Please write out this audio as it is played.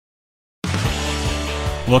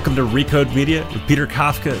Welcome to Recode Media with Peter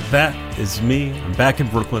Kafka. That is me. I'm back in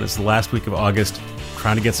Brooklyn. It's the last week of August. I'm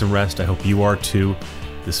trying to get some rest. I hope you are too.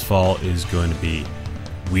 This fall is going to be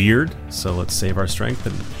weird, so let's save our strength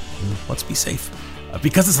and let's be safe.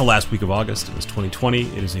 Because it's the last week of August, it was 2020,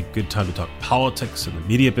 it is a good time to talk politics and the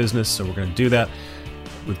media business, so we're going to do that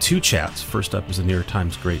with two chats. First up is the New York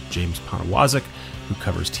Times great James Poniewozik, who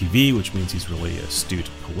covers TV, which means he's really an astute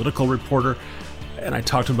political reporter. And I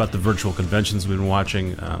talked to him about the virtual conventions we've been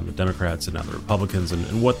watching, the Democrats and now the Republicans,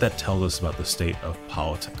 and what that tells us about the state of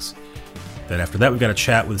politics. Then after that, we've got a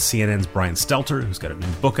chat with CNN's Brian Stelter, who's got a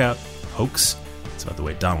new book out, Hoax. It's about the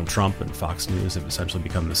way Donald Trump and Fox News have essentially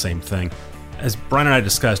become the same thing. As Brian and I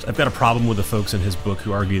discussed, I've got a problem with the folks in his book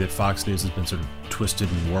who argue that Fox News has been sort of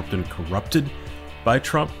twisted and warped and corrupted by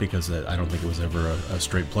Trump, because I don't think it was ever a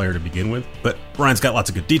straight player to begin with. But Brian's got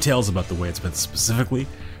lots of good details about the way it's been specifically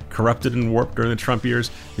corrupted and warped during the Trump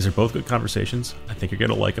years. These are both good conversations. I think you're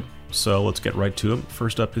going to like them. So let's get right to them.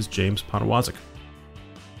 First up is James Poniewozik.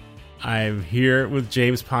 I'm here with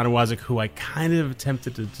James Poniewozik, who I kind of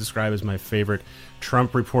attempted to describe as my favorite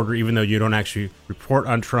Trump reporter, even though you don't actually report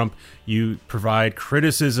on Trump. You provide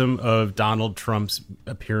criticism of Donald Trump's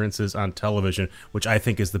appearances on television, which I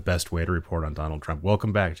think is the best way to report on Donald Trump.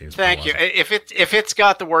 Welcome back, James. Thank you. If it's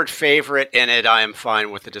got the word favorite in it, I am fine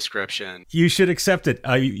with the description. You should accept it.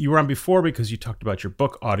 You were on before because you talked about your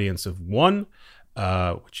book, Audience of One,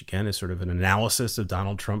 which again is sort of an analysis of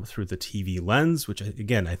Donald Trump through the TV lens, which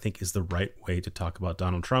again I think is the right way to talk about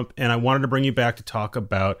Donald Trump. And I wanted to bring you back to talk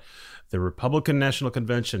about the Republican National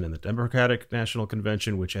Convention and the Democratic National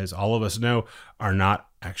Convention, which, as all of us know, are not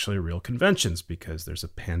actually real conventions because there's a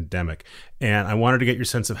pandemic. And I wanted to get your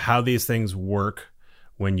sense of how these things work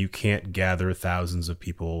when you can't gather thousands of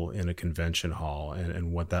people in a convention hall,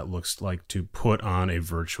 and what that looks like to put on a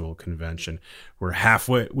virtual convention.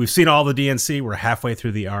 We've seen all the DNC, we're halfway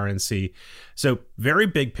through the RNC. So very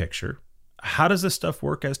big picture. How does this stuff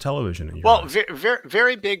work as television in your eyes?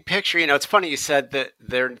 Very big picture. You know, it's funny you said that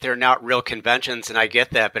they're not real conventions, and I get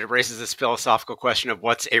that, but it raises this philosophical question of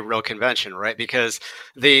what's a real convention, right? Because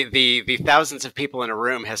the thousands of people in a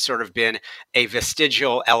room has sort of been a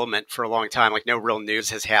vestigial element for a long time. Like no real news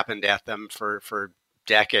has happened at them for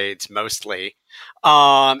decades mostly.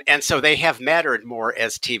 And so they have mattered more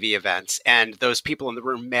as TV events, and those people in the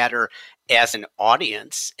room matter as an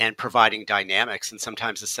audience and providing dynamics and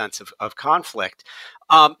sometimes a sense of conflict.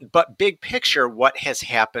 But big picture, what has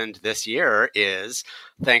happened this year is,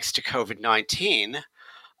 thanks to COVID-19,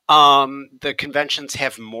 the conventions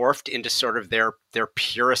have morphed into sort of their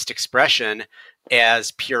purest expression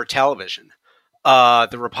as pure television.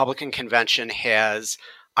 The Republican convention has,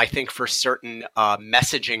 I think for certain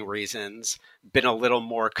messaging reasons, been a little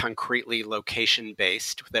more concretely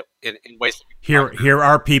location-based that in ways. Here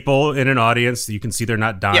are people in an audience. You can see they're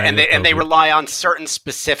not dying. Yeah, and they rely on certain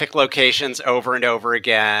specific locations over and over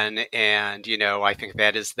again. And, you know, I think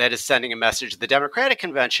that is sending a message. The Democratic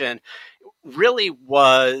convention really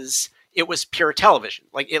was pure television.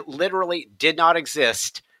 Like it literally did not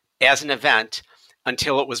exist as an event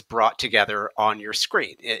until it was brought together on your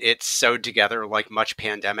screen. It's sewed together like much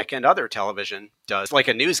pandemic and other television does, like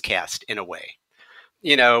a newscast in a way.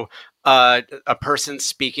 You know, a person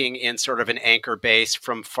speaking in sort of an anchor base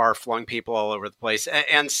from far-flung people all over the place.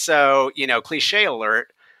 And so, you know, cliche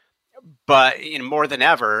alert, but you know, more than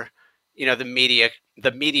ever, you know, the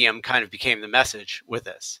medium kind of became the message with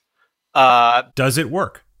this. Does it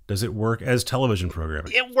work? Does it work as television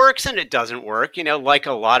programming? It works and it doesn't work, you know, like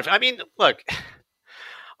a lot of, I mean, look,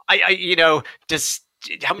 you know,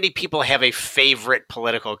 how many people have a favorite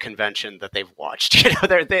political convention that they've watched? You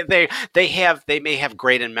know, they may have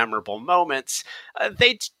great and memorable moments.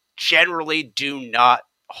 They generally do not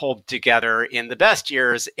hold together in the best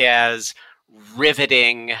years as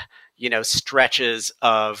riveting, you know, stretches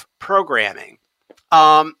of programming.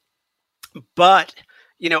 But,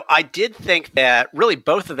 you know, I did think that really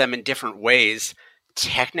both of them in different ways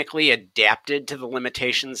technically adapted to the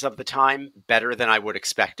limitations of the time better than I would have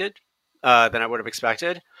expected.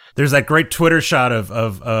 There's that great Twitter shot of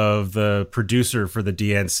the producer for the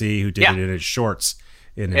DNC who did it in his shorts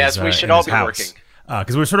in his we should all be house. Working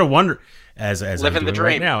because we're sort of wondering as living the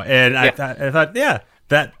dream right now, and I thought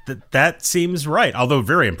that seems right. Although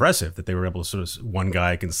very impressive that they were able to sort of one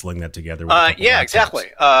guy can sling that together. With exactly.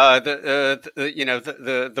 The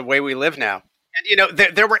way we live now. And, you know,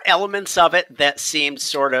 there were elements of it that seemed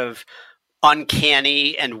sort of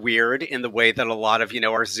uncanny and weird in the way that a lot of, you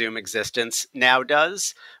know, our Zoom existence now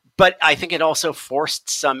does. But I think it also forced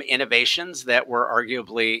some innovations that were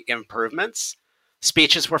arguably improvements.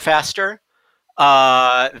 Speeches were faster.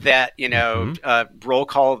 Roll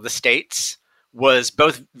call of the states was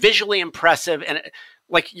both visually impressive and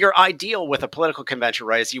like your ideal with a political convention,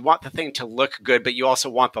 right? Is you want the thing to look good, but you also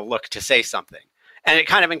want the look to say something. And it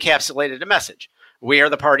kind of encapsulated a message. We are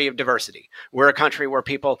the party of diversity. We're a country where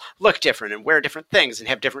people look different and wear different things and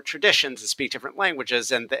have different traditions and speak different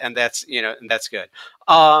languages, and that's and that's good.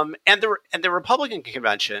 And the Republican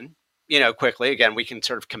convention, quickly again, we can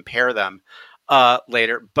sort of compare them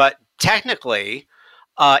later, but technically,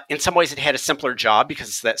 in some ways, it had a simpler job because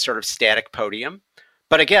it's that sort of static podium.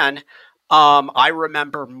 But again, I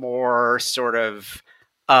remember more sort of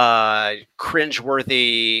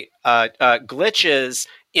cringeworthy glitches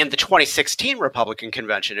in the 2016 Republican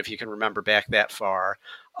convention, if you can remember back that far,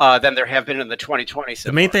 than there have been in the 2020. So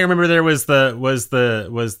the main thing I remember there was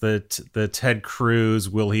the Ted Cruz,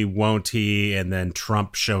 will he, won't he, and then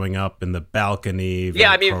Trump showing up in the balcony.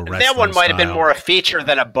 Yeah, I mean, that one might have been more a feature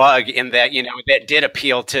than a bug in that, that did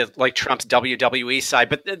appeal to like Trump's WWE side.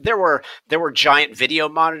 But there were giant video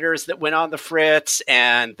monitors that went on the fritz,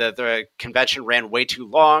 and the convention ran way too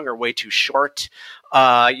long or way too short.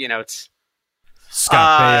 It's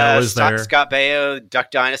Scott Baio was there. Scott Baio,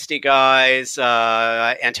 Duck Dynasty guys,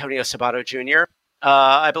 Antonio Sabato Jr.,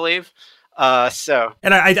 I believe.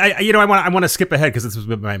 And I want to skip ahead because this was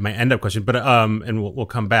my end up question, but and we'll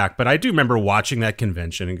come back. But I do remember watching that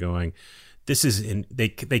convention and going,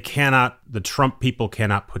 the Trump people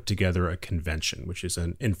cannot put together a convention, which is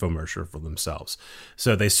an infomercial for themselves.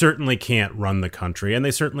 So they certainly can't run the country, and they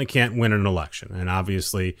certainly can't win an election. And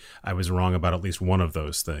obviously, I was wrong about at least one of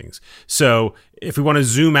those things. So if we want to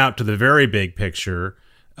zoom out to the very big picture,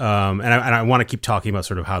 and I want to keep talking about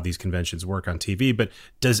sort of how these conventions work on TV, but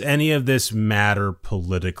does any of this matter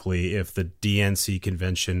politically if the DNC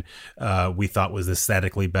convention we thought was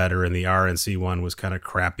aesthetically better and the RNC one was kind of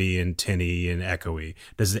crappy and tinny and echoey?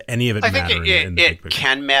 Does any of it matter? I think it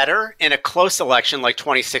can matter. In a close election like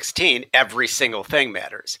 2016, every single thing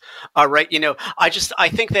matters. Right? I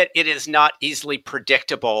think that it is not easily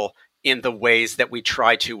predictable in the ways that we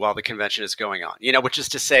try to while the convention is going on, which is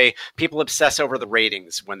to say people obsess over the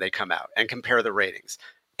ratings when they come out and compare the ratings.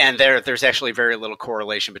 And there's actually very little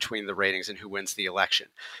correlation between the ratings and who wins the election.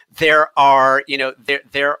 There are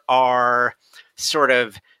sort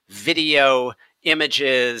of video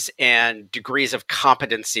images and degrees of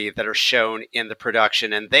competency that are shown in the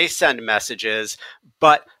production, and they send messages,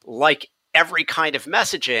 but like every kind of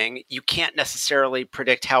messaging, you can't necessarily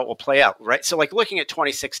predict how it will play out, right? So like looking at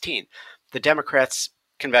 2016, the Democrats'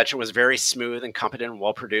 convention was very smooth and competent and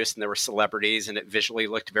well-produced, and there were celebrities, and it visually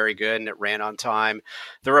looked very good, and it ran on time.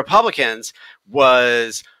 The Republicans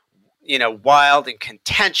was, wild and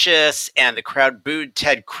contentious, and the crowd booed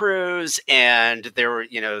Ted Cruz, and there were,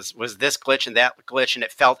 was this glitch and that glitch, and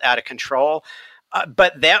it felt out of control.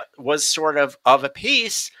 But that was sort of a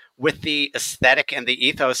piece with the aesthetic and the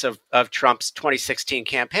ethos of Trump's 2016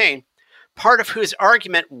 campaign, part of whose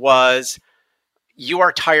argument was you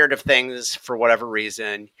are tired of things for whatever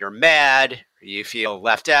reason. You're mad, or you feel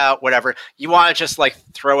left out, whatever. You want to just like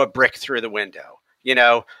throw a brick through the window.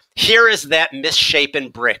 Here is that misshapen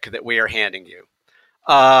brick that we are handing you.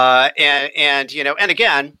 And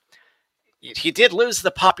again, he did lose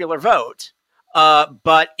the popular vote.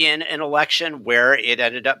 But in an election where it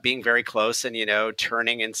ended up being very close and,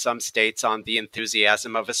 turning in some states on the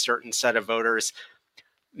enthusiasm of a certain set of voters,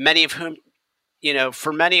 many of whom,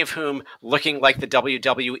 for many of whom looking like the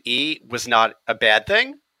WWE was not a bad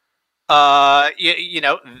thing,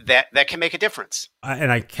 that can make a difference.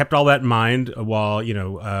 And I kept all that in mind while,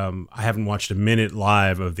 I haven't watched a minute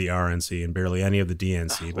live of the RNC and barely any of the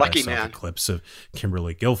DNC. But Lucky I saw man. the clips of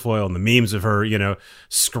Kimberly Guilfoyle and the memes of her,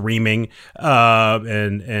 screaming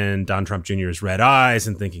and Don Trump Jr.'s red eyes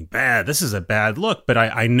and thinking, this is a bad look. But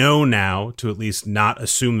I know now to at least not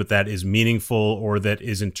assume that is meaningful or that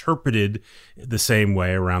is interpreted the same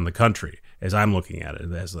way around the country as I'm looking at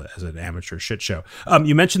it as an amateur shit show.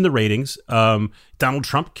 You mentioned the ratings. Donald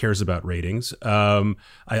Trump cares about ratings.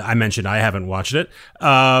 I mentioned I haven't watched it.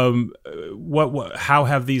 How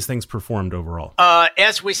have these things performed overall?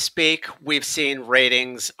 As we speak, we've seen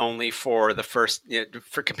ratings only for the first,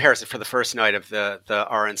 for comparison, for the first night of the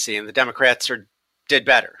RNC, and the Democrats did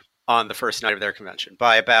better on the first night of their convention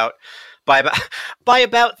by about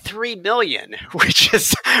 3 million, which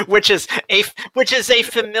is a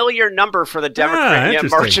familiar number for the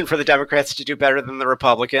Democrats, marching for the Democrats to do better than the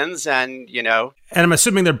Republicans, and And I'm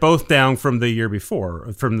assuming they're both down from the year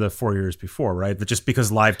before, from the 4 years before, right? But just because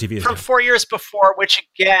live TV is from 4 years before, which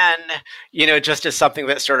again, just is something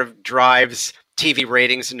that sort of drives TV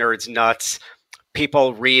ratings nerds nuts.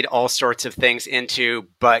 People read all sorts of things into,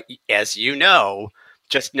 but as you know,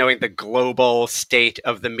 just knowing the global state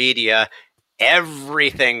of the media,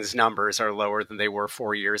 everything's numbers are lower than they were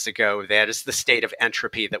 4 years ago. That is the state of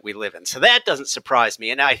entropy that we live in. So that doesn't surprise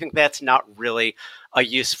me. And I think that's not really a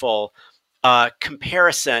useful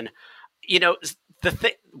comparison.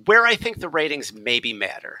 Where I think the ratings maybe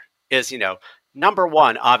matter is, number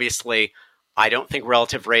one, obviously, I don't think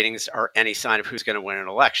relative ratings are any sign of who's going to win an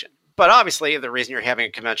election. But obviously, the reason you're having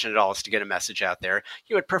a convention at all is to get a message out there.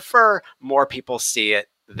 You would prefer more people see it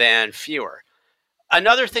than fewer.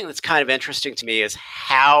 Another thing that's kind of interesting to me is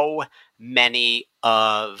how many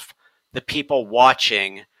of the people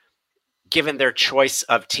watching, given their choice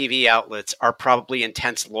of TV outlets, are probably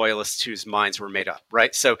intense loyalists whose minds were made up,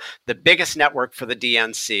 right? So the biggest network for the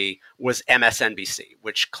DNC was MSNBC,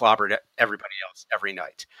 which clobbered everybody else every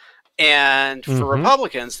night. And for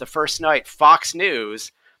Republicans, the first night, Fox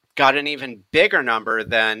News got an even bigger number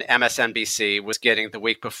than MSNBC was getting the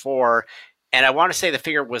week before. And I want to say the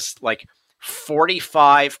figure was like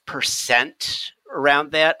 45%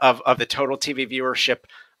 around that of the total TV viewership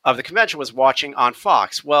of the convention was watching on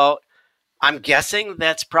Fox. Well, I'm guessing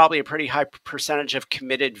that's probably a pretty high percentage of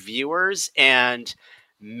committed viewers. And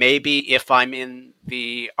maybe if I'm in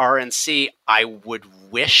the RNC, I would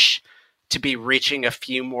wish to be reaching a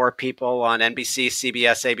few more people on NBC,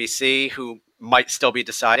 CBS, ABC who might still be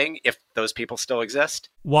deciding if those people still exist.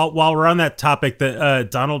 While we're on that topic, that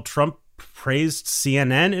Donald Trump praised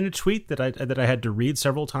CNN in a tweet that I had to read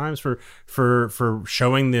several times for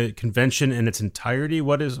showing the convention in its entirety.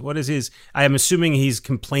 What is his? I am assuming he's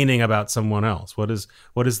complaining about someone else. What is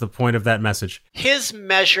the point of that message? His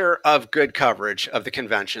measure of good coverage of the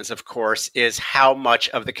conventions, of course, is how much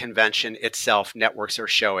of the convention itself networks are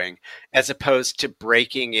showing, as opposed to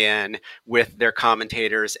breaking in with their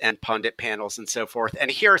commentators and pundit panels and so forth.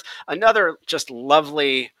 And here's another just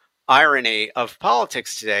lovely irony of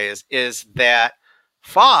politics today is that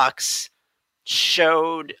Fox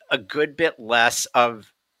showed a good bit less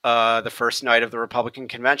of the first night of the Republican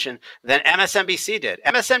convention than MSNBC did.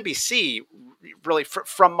 MSNBC really,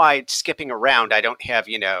 from my skipping around, I don't have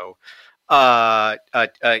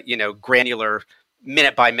granular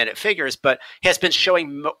minute by minute figures, but has been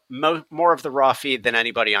showing more of the raw feed than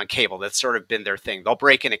anybody on cable. That's sort of been their thing. They'll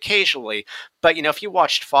break in occasionally, but if you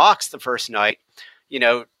watched Fox the first night,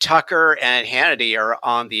 Tucker and Hannity are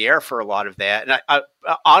on the air for a lot of that. And I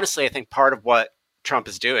honestly, I think part of what Trump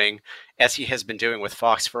is doing, as he has been doing with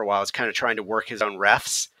Fox for a while, is kind of trying to work his own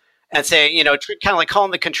refs and saying, kind of like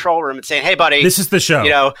calling the control room and saying, hey, buddy, this is the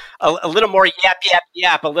show. A little more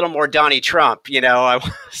yap, a little more Donnie Trump,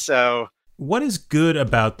 So what is good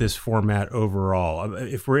about this format overall?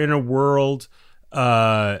 If we're in a world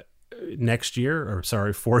next year, or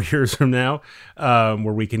 4 years from now,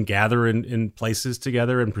 where we can gather in places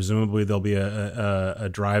together, and presumably there'll be a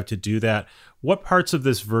drive to do that, what parts of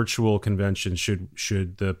this virtual convention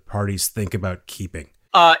should the parties think about keeping?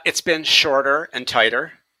 It's been shorter and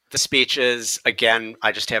tighter. The speeches, again,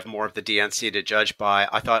 I just have more of the DNC to judge by.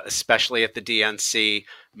 I thought especially if the DNC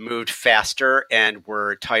moved faster and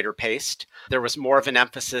were tighter paced. There was more of an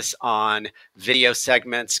emphasis on video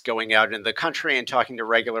segments going out in the country and talking to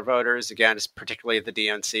regular voters, again, particularly at the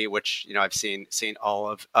DNC, which I've seen all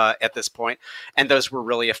of at this point. And those were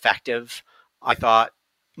really effective, I thought,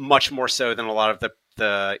 much more so than a lot of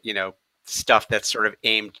the stuff that's sort of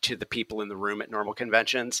aimed to the people in the room at normal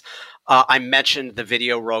conventions. I mentioned the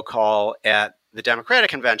video roll call at the Democratic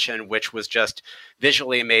convention, which was just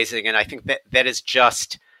visually amazing. And I think that is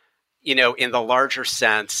just, in the larger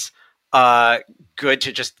sense, good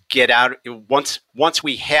to just get out once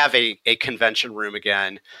we have a convention room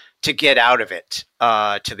again, to get out of it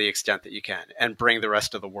to the extent that you can and bring the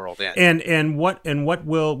rest of the world in. And what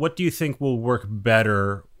do you think will work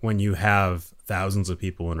better when you have thousands of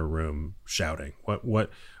people in a room shouting?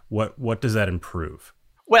 What does that improve?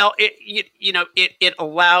 Well, it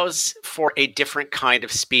allows for a different kind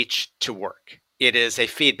of speech to work. It is a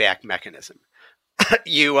feedback mechanism.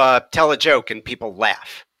 You tell a joke and people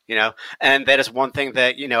laugh. And that is one thing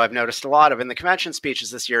that, I've noticed a lot of in the convention speeches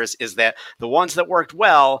this year is that the ones that worked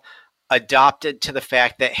well adopted to the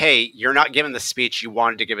fact that, hey, you're not giving the speech you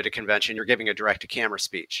wanted to give at a convention. You're giving a direct-to-camera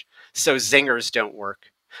speech. So zingers don't work.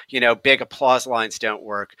 Big applause lines don't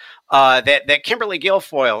work. That Kimberly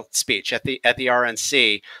Guilfoyle speech at the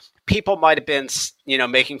RNC, people might have been,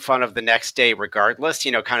 making fun of the next day regardless,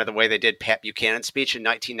 kind of the way they did Pat Buchanan's speech in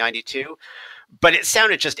 1992. But it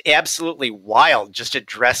sounded just absolutely wild, just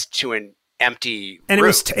addressed to an empty room. And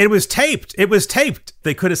it was taped. It was taped.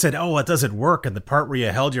 They could have said, oh, it doesn't work. And the part where you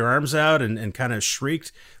held your arms out and kind of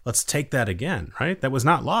shrieked, let's take that again, right? That was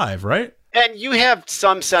not live, right? And you have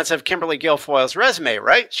some sense of Kimberly Guilfoyle's resume,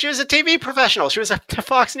 right? She was a TV professional. She was a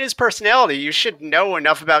Fox News personality. You should know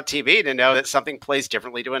enough about TV to know that something plays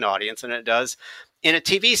differently to an audience than it does in a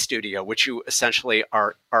TV studio, which you essentially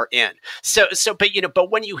are in.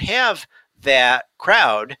 But when you have that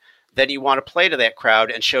crowd, then you want to play to that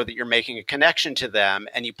crowd and show that you're making a connection to them,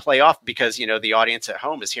 and you play off because the audience at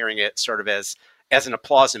home is hearing it sort of as an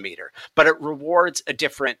applausometer, but it rewards a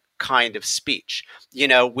different kind of speech.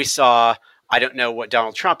 We saw, I don't know what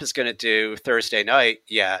Donald Trump is going to do Thursday night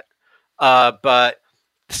yet, but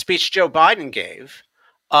the speech Joe Biden gave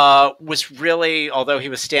was really, although he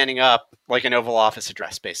was standing up like an Oval Office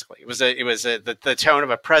address, basically. It was the tone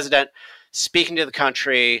of a president speaking to the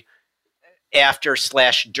country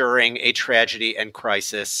after/during a tragedy and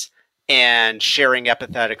crisis, and sharing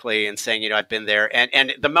empathetically and saying, I've been there.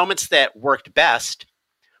 And the moments that worked best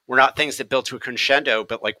were not things that built to a crescendo,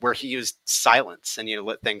 but like where he used silence and,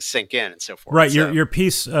 let things sink in and so forth. Right. Your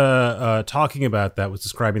piece talking about that was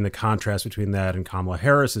describing the contrast between that and Kamala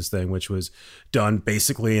Harris's thing, which was done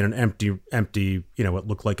basically in an empty, what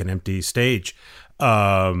looked like an empty stage.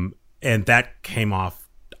 And that came off.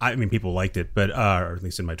 I mean, people liked it, but or at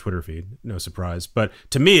least in my Twitter feed, no surprise. But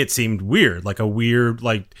to me, it seemed weird,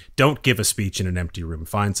 don't give a speech in an empty room.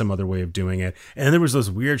 Find some other way of doing it. And then there was those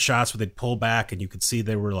weird shots where they'd pull back and you could see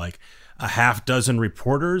there were like a half dozen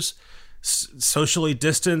reporters socially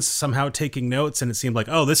distanced, somehow taking notes, and it seemed like,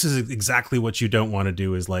 oh, this is exactly what you don't want to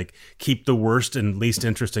do, is like keep the worst and least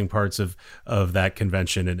interesting parts of that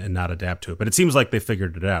convention and not adapt to it. But it seems like they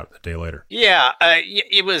figured it out a day later. Yeah,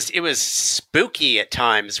 it was spooky at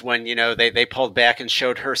times when they pulled back and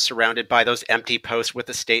showed her surrounded by those empty posts with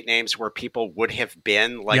the state names where people would have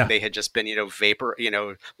been, like they had just been vapor,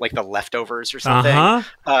 like the leftovers or something,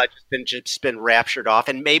 just been raptured off,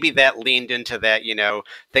 and maybe that leaned into that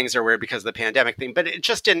things are weird because of the pandemic thing, but it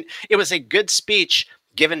just didn't. It was a good speech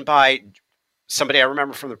given by somebody I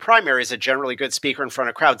remember from the primaries, a generally good speaker in front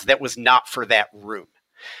of crowds that was not for that room.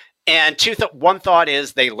 And one thought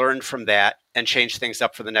is they learned from that and changed things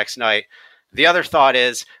up for the next night. The other thought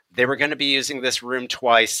is they were going to be using this room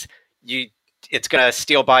twice. It's going to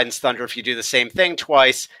steal Biden's thunder if you do the same thing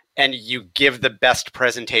twice and you give the best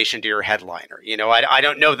presentation to your headliner. I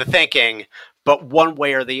don't know the thinking, but one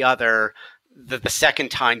way or the other, the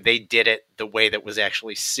second time they did it the way that was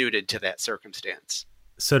actually suited to that circumstance.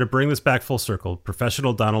 So to bring this back full circle,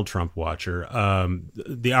 professional Donald Trump watcher,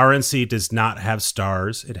 the RNC does not have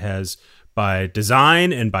stars. It has, by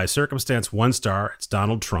design and by circumstance, one star. It's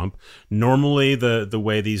Donald Trump. Normally, the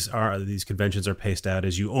way these conventions are paced out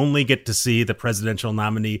is you only get to see the presidential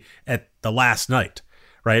nominee at the last night,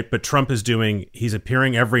 right? But Trump he's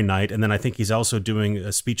appearing every night, and then I think he's also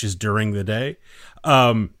doing speeches during the day.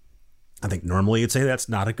 I think normally you'd say that's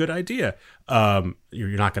not a good idea. You're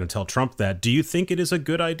not going to tell Trump that. Do you think it is a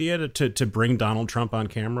good idea to bring Donald Trump on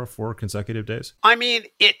camera for consecutive days? I mean,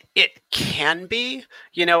 it can be.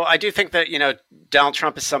 I do think that, Donald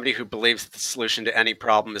Trump is somebody who believes that the solution to any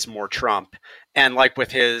problem is more Trump. And like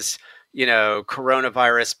with his,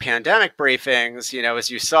 coronavirus pandemic briefings,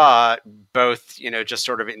 as you saw, both, just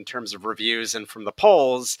sort of in terms of reviews and from the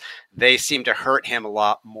polls, they seem to hurt him a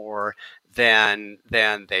lot more than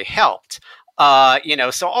they helped.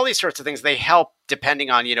 So all these sorts of things, they help depending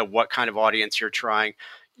on what kind of audience you're trying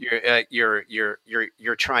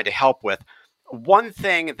to help with. One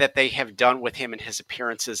thing that they have done with him in his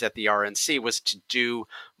appearances at the RNC was to do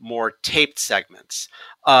more taped segments.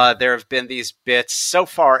 There have been these bits so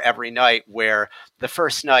far every night where the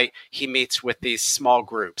first night he meets with these small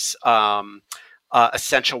groups,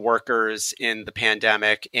 essential workers in the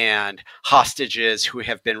pandemic and hostages who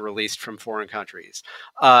have been released from foreign countries.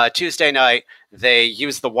 Tuesday night, they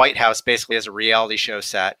use the White House basically as a reality show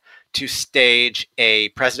set to stage a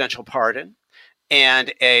presidential pardon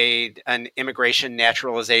and an immigration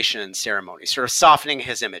naturalization ceremony, sort of softening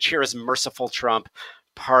his image. Here is merciful Trump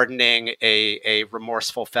pardoning a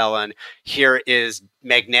remorseful felon. Here is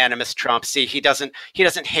magnanimous Trump. See, he doesn't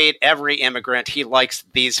hate every immigrant. He likes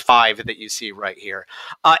these 5 that you see right here.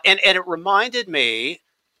 And it reminded me,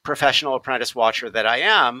 professional apprentice watcher that I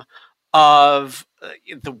am, of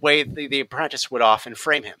the way the Apprentice would often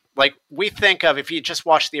frame him. Like, we think of, if you just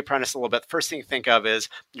watch The Apprentice a little bit, the first thing you think of is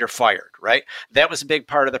you're fired, right? That was a big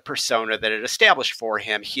part of the persona that it established for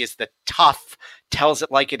him. He is the tough, tells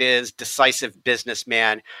it like it is, decisive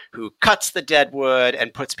businessman who cuts the dead wood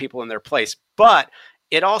and puts people in their place. But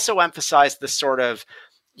it also emphasized the sort of,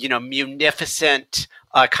 munificent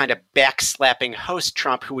kind of backslapping host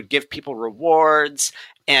Trump who would give people rewards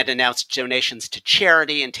and announce donations to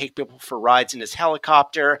charity and take people for rides in his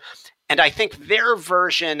helicopter. And I think their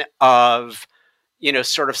version of,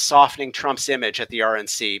 sort of softening Trump's image at the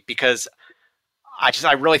RNC, because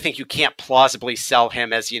I really think you can't plausibly sell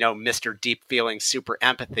him as, Mr. Deep Feeling, super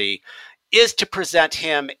empathy, is to present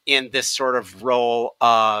him in this sort of role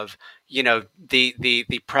of,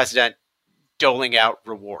 the president doling out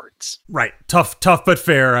rewards. Right. Tough, but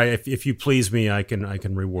fair. If you please me, I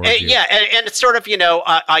can reward you. Yeah. And it's sort of,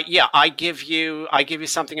 I give you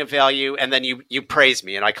something of value, and then you praise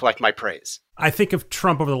me and I collect my praise. I think of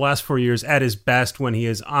Trump over the last 4 years at his best when he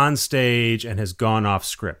is on stage and has gone off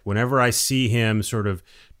script. Whenever I see him sort of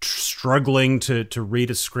struggling to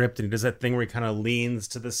read a script, and he does that thing where he kind of leans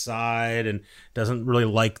to the side and doesn't really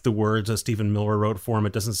like the words that Stephen Miller wrote for him,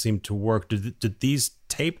 it doesn't seem to work. Did these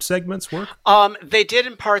taped segments work? They did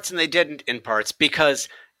in parts and they didn't in parts, because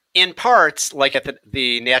in parts, like at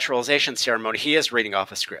the naturalization ceremony, he is reading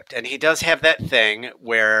off a script, and he does have that thing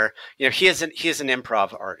where, he is an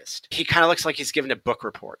improv artist. He kind of looks like he's given a book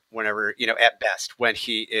report whenever, at best, when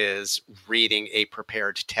he is reading a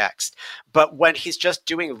prepared text. But when he's just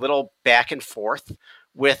doing little back and forth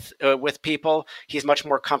with people, he's much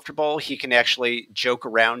more comfortable. He can actually joke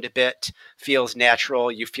around a bit, feels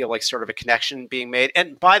natural. You feel like sort of a connection being made.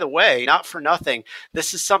 And by the way, not for nothing,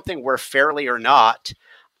 this is something where, fairly or not,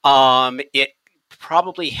 it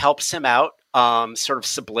probably helps him out, sort of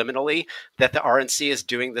subliminally, that the RNC is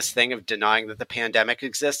doing this thing of denying that the pandemic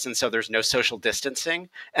exists. And so there's no social distancing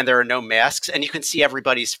and there are no masks, and you can see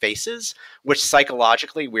everybody's faces, which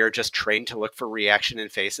psychologically we're just trained to look for reaction in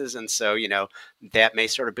faces. And so, that may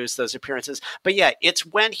sort of boost those appearances. But yeah, it's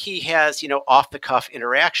when he has, off the cuff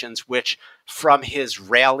interactions, which from his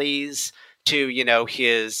rallies to,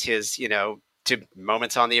 his to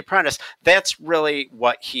moments on The Apprentice, that's really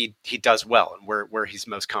what he does well and where he's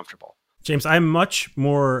most comfortable. James, I'm much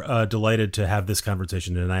more delighted to have this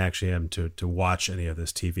conversation than I actually am to watch any of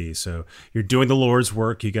this TV. So you're doing the Lord's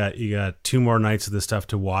work. You got 2 more nights of this stuff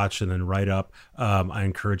to watch and then write up. I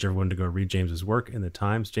encourage everyone to go read James's work in the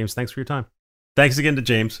Times. James, thanks for your time. Thanks again to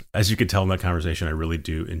James. As you can tell in that conversation, I really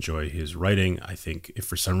do enjoy his writing. I think if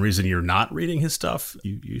for some reason you're not reading his stuff,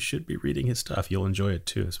 you should be reading his stuff. You'll enjoy it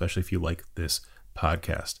too, especially if you like this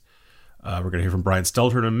podcast. We're going to hear from Brian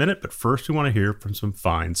Stelter in a minute, but first we want to hear from some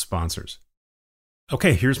fine sponsors.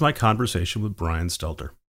 Okay, here's my conversation with Brian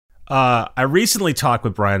Stelter. I recently talked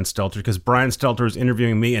with Brian Stelter because Brian Stelter is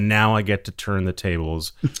interviewing me, and now I get to turn the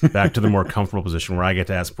tables back to the more comfortable position where I get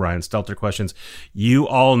to ask Brian Stelter questions. You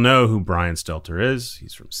all know who Brian Stelter is.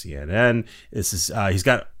 He's from CNN. He's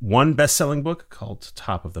got one best-selling book called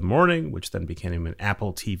Top of the Morning, which then became an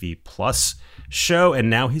Apple TV Plus show, and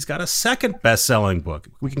now he's got a second best-selling book.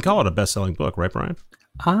 We can call it a best-selling book, right, Brian?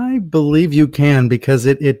 I believe you can, because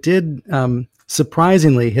it did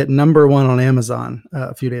surprisingly hit #1 on Amazon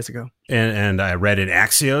a few days ago. And I read in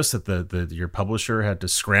Axios that your publisher had to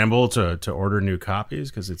scramble to order new copies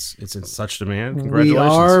because it's in such demand. Congratulations. We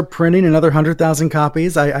are printing another 100,000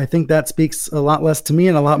 copies. I think that speaks a lot less to me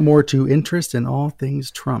and a lot more to interest in all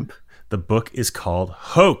things Trump. The book is called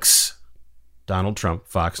Hoax: Donald Trump,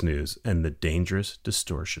 Fox News, and the Dangerous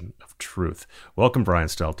Distortion of Truth. Welcome, Brian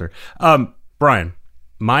Stelter. Brian,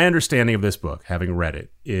 my understanding of this book, having read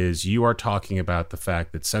it, is you are talking about the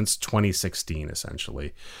fact that since 2016,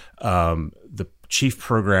 essentially, the chief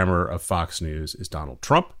programmer of Fox News is Donald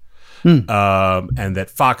Trump, and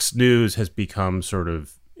that Fox News has become sort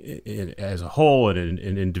of, as a whole and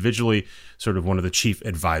individually, sort of one of the chief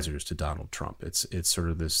advisors to Donald Trump. It's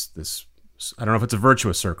sort of this I don't know if it's a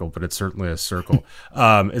virtuous circle, but it's certainly a circle.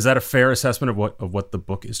 Is that a fair assessment of what the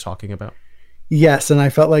book is talking about? Yes, and I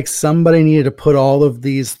felt like somebody needed to put all of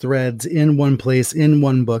these threads in one place, in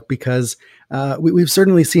one book, because we've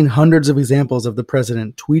certainly seen hundreds of examples of the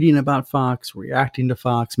president tweeting about Fox, reacting to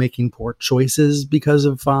Fox, making poor choices because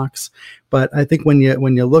of Fox. But I think when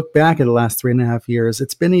you look back at the last 3.5 years,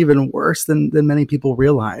 it's been even worse than many people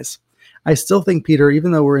realize. I still think, Peter,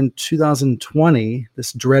 even though we're in 2020,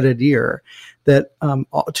 this dreaded year, that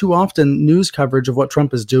too often news coverage of what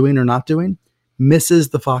Trump is doing or not doing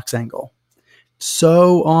misses the Fox angle.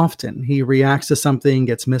 So often he reacts to something,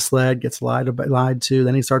 gets misled, gets lied to,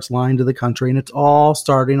 then he starts lying to the country, and it's all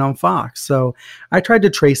starting on Fox. So I tried to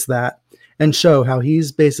trace that and show how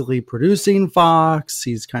he's basically producing Fox,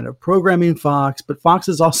 he's kind of programming Fox, but Fox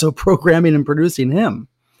is also programming and producing him.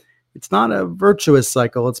 It's not a virtuous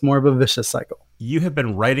cycle, it's more of a vicious cycle. You have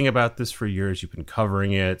been writing about this for years. You've been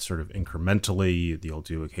covering it sort of incrementally. You'll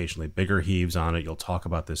do occasionally bigger heaves on it. You'll talk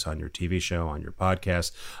about this on your TV show, on your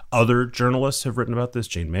podcast. Other journalists have written about this.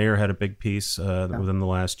 Jane Mayer had a big piece within the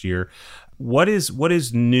last year. What is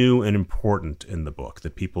new and important in the book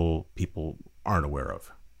that people aren't aware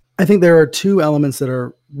of? I think there are 2 elements that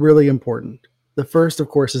are really important. The first, of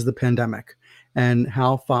course, is the pandemic. and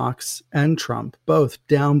how Fox and Trump both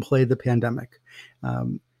downplayed the pandemic.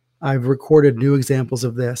 I've recorded new examples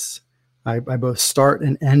of this. I both start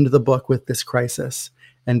and end the book with this crisis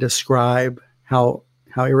and describe how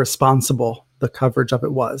irresponsible the coverage of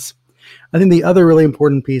it was. I think the other really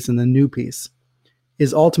important piece, and the new piece,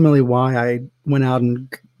 is ultimately why I went out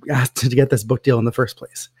and asked to get this book deal in the first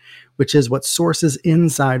place, which is what sources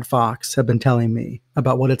inside Fox have been telling me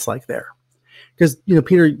about what it's like there. Because,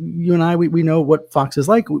 Peter, you and I, we know what Fox is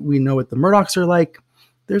like. We know what the Murdochs are like.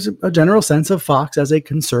 There's a general sense of Fox as a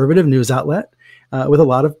conservative news outlet with a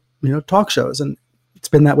lot of, talk shows. And it's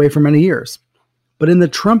been that way for many years. But in the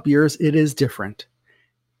Trump years, it is different.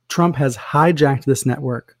 Trump has hijacked this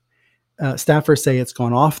network. Staffers say it's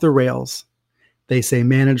gone off the rails. They say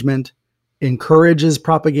management encourages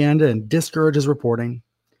propaganda and discourages reporting.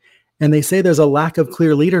 And they say there's a lack of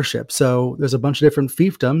clear leadership. So there's a bunch of different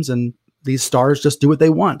fiefdoms, and these stars just do what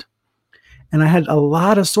they want. And I had a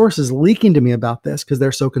lot of sources leaking to me about this because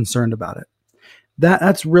they're so concerned about it.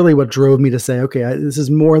 That's really what drove me to say, okay, this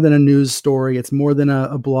is more than a news story. It's more than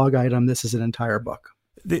a blog item. This is an entire book.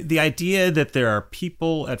 The idea that there are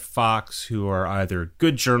people at Fox who are either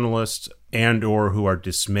good journalists and or who are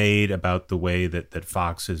dismayed about the way that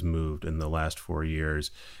Fox has moved in the last 4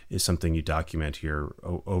 years is something you document here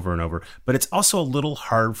over and over. But it's also a little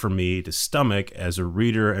hard for me to stomach as a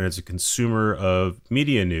reader and as a consumer of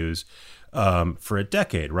media news for a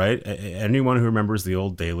decade, right? Anyone who remembers the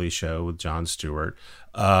old Daily Show with Jon Stewart,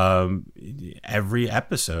 every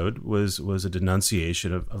episode was a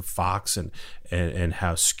denunciation of Fox and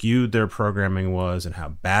how skewed their programming was and how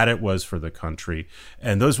bad it was for the country.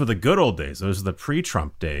 And those were the good old days. Those are the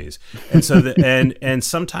pre-Trump days. And so and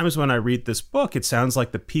sometimes when I read this book, it sounds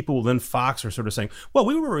like the people within Fox are sort of saying, well,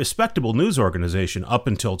 we were a respectable news organization up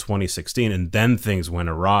until 2016, and then things went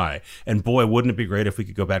awry. And boy, wouldn't it be great if we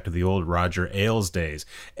could go back to the old Roger Ailes days.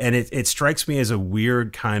 And it strikes me as a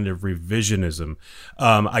weird kind of revisionism.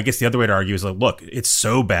 I guess the other way to argue is like, look, it's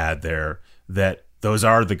so bad there that those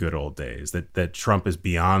are the good old days, that Trump is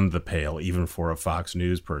beyond the pale, even for a Fox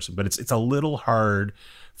News person. But it's a little hard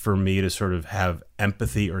for me to sort of have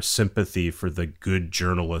empathy or sympathy for the good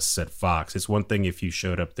journalists at Fox. It's one thing if you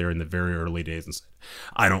showed up there in the very early days and said,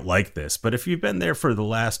 I don't like this. But if you've been there for the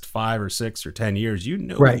last 5 or 6 or 10 years, you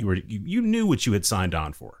know, right, you knew what you had signed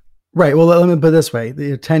on for. Right. Well, let me put it this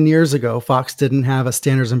way. 10 years ago, Fox didn't have a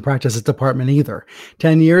standards and practices department either.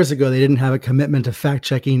 10 years ago, they didn't have a commitment to fact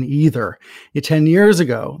checking either. 10 years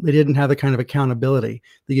ago, they didn't have the kind of accountability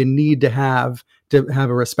that you need to have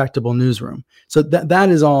a respectable newsroom. So that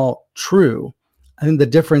is all true. I think the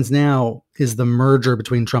difference now is the merger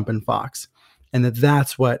between Trump and Fox, and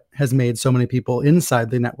that's what has made so many people inside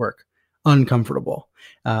the network uncomfortable.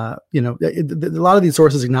 A lot of these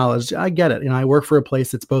sources acknowledge, I get it. I work for a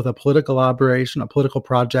place that's both a political operation, a political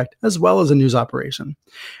project, as well as a news operation.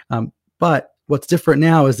 But what's different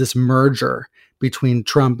now is this merger between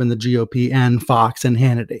Trump and the GOP and Fox and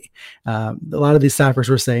Hannity. A lot of these staffers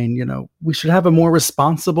were saying, we should have a more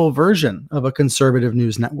responsible version of a conservative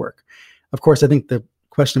news network. Of course, I think the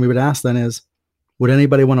question we would ask then is, would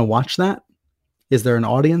anybody want to watch that? Is there an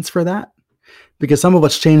audience for that? Because some of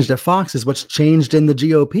what's changed at Fox is what's changed in the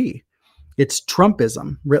GOP. It's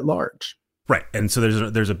Trumpism writ large. Right. And so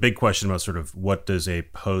there's a big question about sort of what does a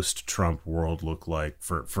post-Trump world look like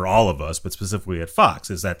for all of us, but specifically at Fox.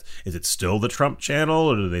 Is it still the Trump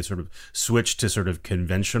channel, or do they sort of switch to sort of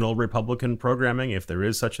conventional Republican programming, if there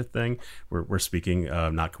is such a thing? We're speaking,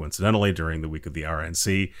 not coincidentally, during the week of the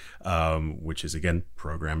RNC, which is, again,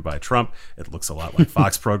 programmed by Trump. It looks a lot like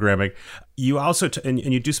Fox programming. You also, and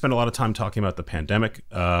you do spend a lot of time talking about the pandemic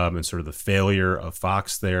and sort of the failure of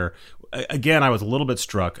Fox there. Again, I was a little bit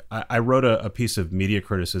struck. I wrote a piece of media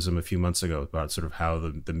criticism a few months ago about sort of how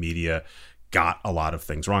the media got a lot of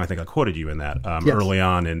things wrong. I think I quoted you in that yes, early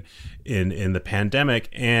on in the pandemic.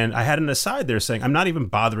 And I had an aside there saying, I'm not even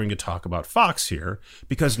bothering to talk about Fox here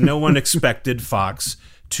because no one expected Fox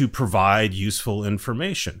to provide useful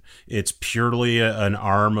information. It's purely an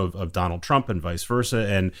arm of Donald Trump and vice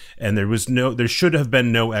versa. And there should have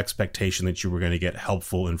been no expectation that you were going to get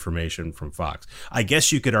helpful information from Fox. I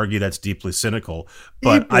guess you could argue that's deeply cynical,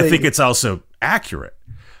 but I think it's also accurate.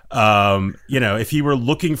 If you were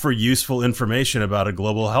looking for useful information about a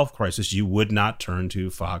global health crisis, you would not turn to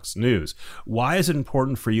Fox News. Why is it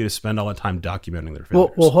important for you to spend all the time documenting their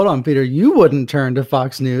failures? Well, hold on, Peter. You wouldn't turn to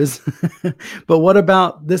Fox News. But what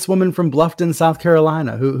about this woman from Bluffton, South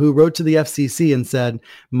Carolina, who wrote to the FCC and said,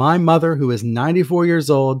 my mother, who is 94 years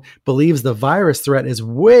old, believes the virus threat is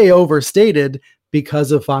way overstated.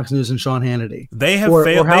 because of Fox News and Sean Hannity. They have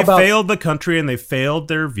failed. They failed the country and they failed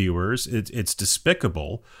their viewers. It's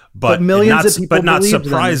despicable, but millions of people not believed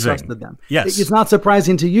surprising. Them and trusted them. Yes, it's not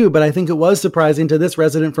surprising to you, but I think it was surprising to this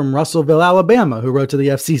resident from Russellville, Alabama, who wrote to the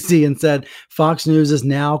FCC and said Fox News is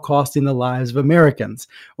now costing the lives of Americans.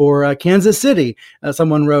 Or Kansas City,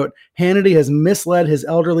 someone wrote, Hannity has misled his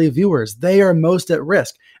elderly viewers. They are most at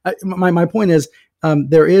risk. My point is,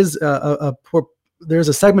 there's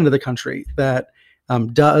a segment of the country that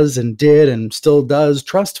does and did and still does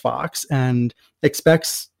trust Fox and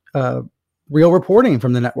expects real reporting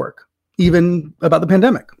from the network, even about the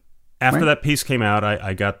pandemic. After that piece came out,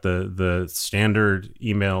 I got the standard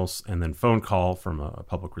emails and then phone call from a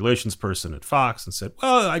public relations person at Fox and said,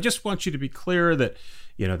 well, I just want you to be clear that,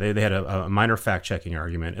 they had a minor fact-checking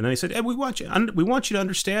argument. And then they said, hey, we want you to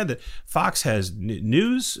understand that Fox has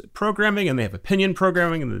news programming and they have opinion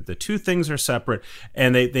programming, and the two things are separate.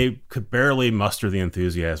 And they could barely muster the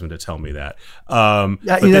enthusiasm to tell me that.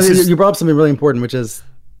 You brought up something really important, which is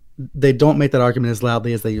they don't make that argument as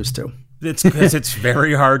loudly as they used to. It's because it's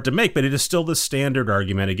very hard to make, but it is still the standard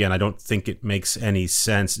argument. Again, I don't think it makes any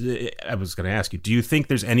sense. I was going to ask you, do you think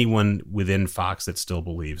there's anyone within Fox that still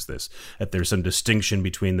believes this, that there's some distinction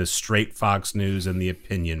between the straight Fox News and the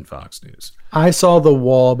opinion Fox News? I saw the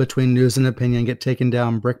wall between news and opinion get taken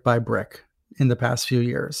down brick by brick in the past few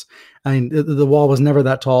years. I mean, the wall was never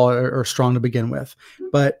that tall or strong to begin with,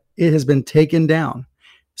 but it has been taken down.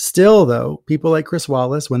 Still, though, people like Chris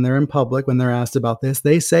Wallace, when they're in public, when they're asked about this,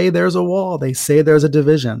 they say there's a wall. They say there's a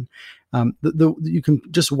division. You can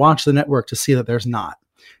just watch the network to see that there's not.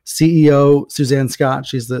 CEO Suzanne Scott,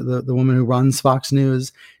 she's the woman who runs Fox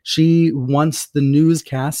News. She wants the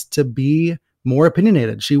newscast to be more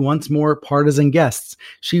opinionated. She wants more partisan guests.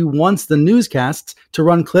 She wants the newscasts to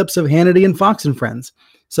run clips of Hannity and Fox and Friends.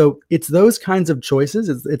 So it's those kinds of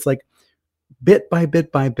choices. It's like bit by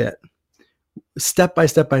bit by bit. Step by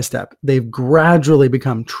step by step, they've gradually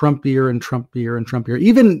become Trumpier and Trumpier and Trumpier,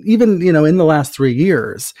 even in the last 3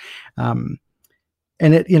 years. And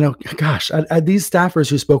these staffers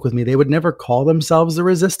who spoke with me, they would never call themselves the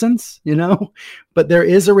resistance, but there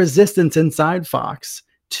is a resistance inside Fox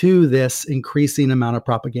to this increasing amount of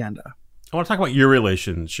propaganda. I want to talk about your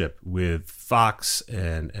relationship with Fox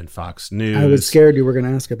and Fox News. I was scared you were going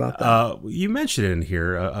to ask about that. You mentioned it in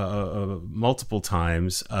here multiple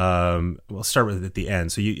times. We'll start with it at the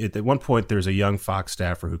end. So at one point, there's a young Fox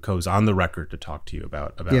staffer who goes on the record to talk to you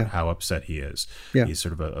about how upset he is. Yeah. He's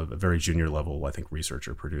sort of a very junior level, I think,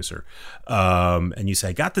 researcher, producer. And you say,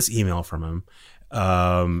 I got this email from him.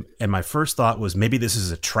 And my first thought was, maybe this is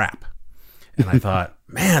a trap. And I thought,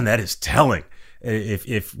 man, that is telling.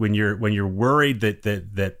 If when you're worried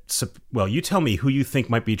well, you tell me who you think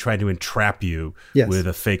might be trying to entrap you with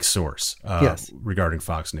a fake source regarding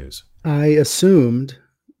Fox News. I assumed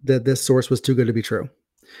that this source was too good to be true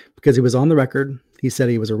because he was on the record. He said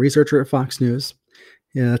he was a researcher at Fox News.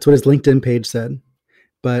 Yeah, that's what his LinkedIn page said.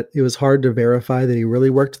 But it was hard to verify that he really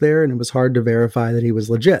worked there, and it was hard to verify that he was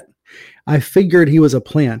legit. I figured he was a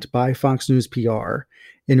plant by Fox News PR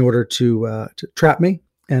in order to trap me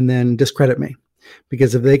and then discredit me.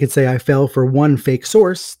 Because if they could say I fell for one fake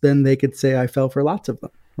source, then they could say I fell for lots of them,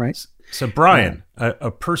 right? So, Brian, a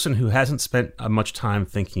person who hasn't spent much time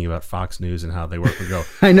thinking about Fox News and how they work would go,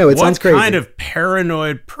 I know, it sounds crazy. What kind of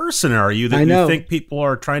paranoid person are you that you think people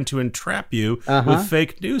are trying to entrap you with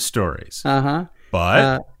fake news stories?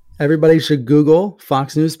 But everybody should Google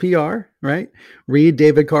Fox News PR, right? Read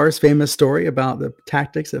David Carr's famous story about the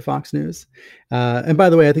tactics at Fox News. And by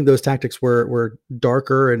the way, I think those tactics were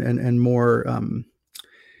darker and more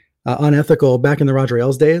unethical back in the Roger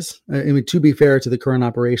Ailes days. I mean, to be fair to the current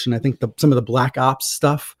operation, I think some of the black ops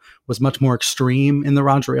stuff was much more extreme in the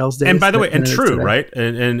Roger Ailes days. And by the way, and true, right?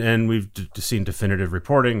 And we've seen definitive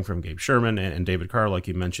reporting from Gabe Sherman and David Carr, like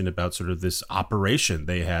you mentioned, about sort of this operation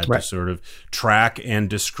they had to sort of track and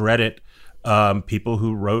discredit people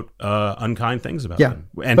who wrote unkind things about them.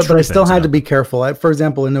 And but I still had to be careful. For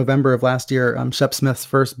example, in November of last year, Shep Smith's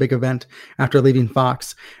first big event after leaving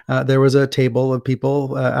Fox, there was a table of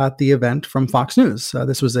people at the event from Fox News.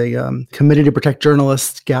 This was a Committee to Protect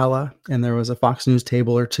Journalists gala, and there was a Fox News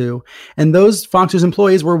table or two. And those Fox News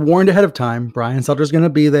employees were warned ahead of time. Brian Stelter's going to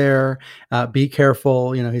be there. Be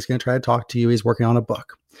careful. He's going to try to talk to you. He's working on a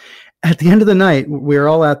book. At the end of the night, we were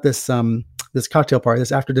all at this cocktail party,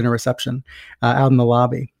 this after dinner reception out in the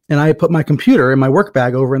lobby. And I put my computer in my work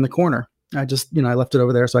bag over in the corner. I just, I left it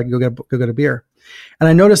over there so I could go get a beer. And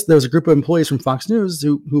I noticed there was a group of employees from Fox News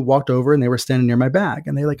who walked over and they were standing near my bag.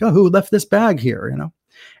 And they're like, oh, who left this bag here?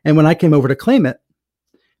 And when I came over to claim it,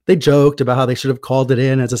 They joked about how they should have called it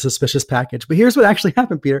in as a suspicious package. But here's what actually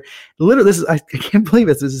happened, Peter. Literally, I can't believe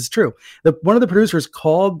this. This is true. One of the producers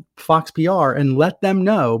called Fox PR and let them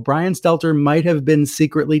know Brian Stelter might have been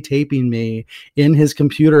secretly taping me in his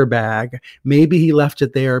computer bag. Maybe he left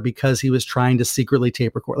it there because he was trying to secretly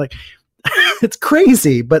tape record. Like, it's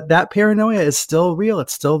crazy, but that paranoia is still real.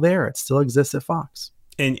 It's still there. It still exists at Fox.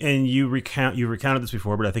 And you recounted this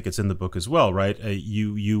before, but I think it's in the book as well, right?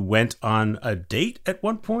 You went on a date at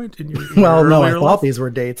one point in your well, no, I life? thought these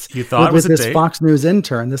were dates. You thought it was with a this date? Fox News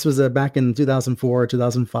intern. This was back in 2004,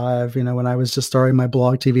 2005. When I was just starting my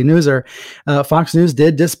blog, TV Newser. Fox News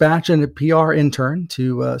did dispatch a PR intern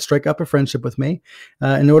to strike up a friendship with me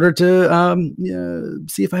in order to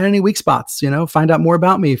see if I had any weak spots. Find out more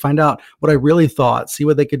about me, find out what I really thought, see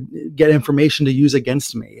what they could get information to use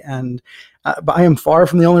against me, and. But I am far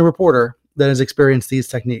from the only reporter that has experienced these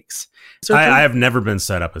techniques. I have never been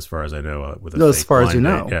set up, as far as I know, with a as far as you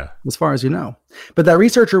know. Yeah. As far as you know. But that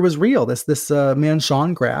researcher was real. This man,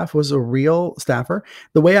 Sean Graff, was a real staffer.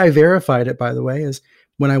 The way I verified it, by the way, is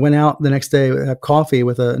when I went out the next day to have coffee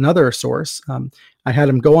with another source, I had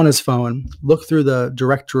him go on his phone, look through the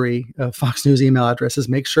directory of Fox News email addresses,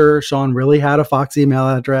 make sure Sean really had a Fox email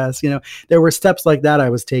address. There were steps like that I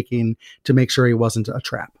was taking to make sure he wasn't a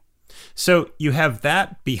trap. So you have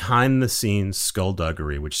that behind the scenes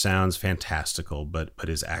skullduggery, which sounds fantastical, but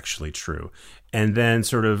is actually true. And then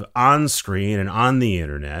sort of on screen and on the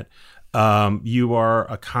internet, you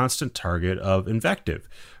are a constant target of invective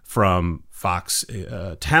from Fox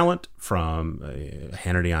talent, from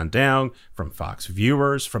Hannity on down, from Fox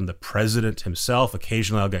viewers, from the president himself.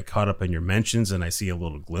 Occasionally I'll get caught up in your mentions and I see a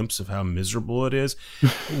little glimpse of how miserable it is.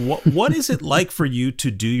 What is it like for you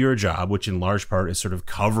to do your job, which in large part is sort of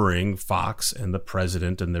covering Fox and the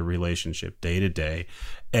president and their relationship day to day,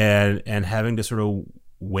 and having to sort of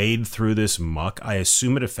wade through this muck? I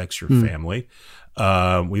assume it affects your family.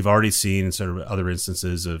 We've already seen sort of other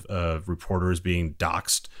instances of reporters being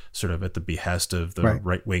doxxed sort of at the behest of the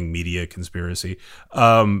right-wing media conspiracy.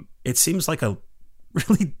 It seems like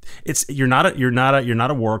you're not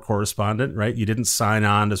a war correspondent, right? You didn't sign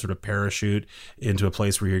on to sort of parachute into a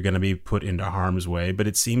place where you're going to be put into harm's way, but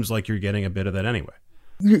it seems like you're getting a bit of that anyway.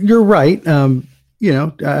 You're right. I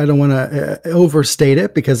don't want to overstate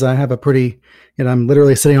it because I have a pretty, I'm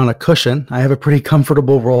literally sitting on a cushion. I have a pretty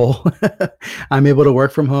comfortable role. I'm able to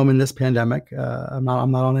work from home in this pandemic. I'm not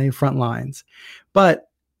on any front lines, but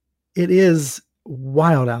it is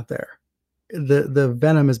wild out there. The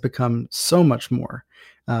venom has become so much more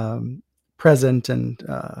present and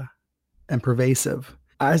pervasive.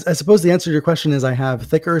 I suppose the answer to your question is I have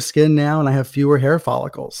thicker skin now and I have fewer hair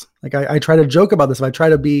follicles. Like I try to joke about this. I try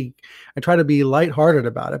to be lighthearted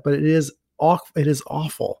about it, but it is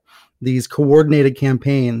awful. These coordinated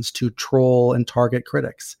campaigns to troll and target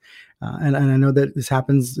critics. And I know that this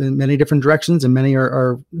happens in many different directions and many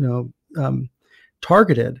are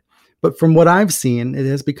targeted. But from what I've seen, it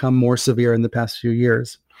has become more severe in the past few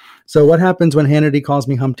years. So what happens when Hannity calls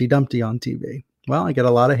me Humpty Dumpty on TV? Well, I get a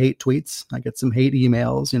lot of hate tweets. I get some hate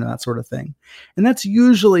emails, that sort of thing. And that's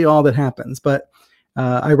usually all that happens. But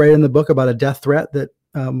I write in the book about a death threat that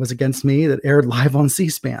was against me that aired live on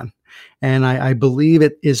C-SPAN. And I believe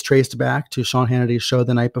it is traced back to Sean Hannity's show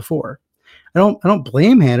the night before. I don't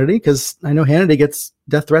blame Hannity because I know Hannity gets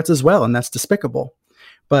death threats as well, and that's despicable.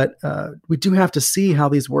 But we do have to see how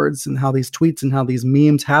these words and how these tweets and how these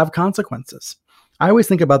memes have consequences. I always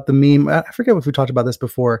think about the meme. I forget if we talked about this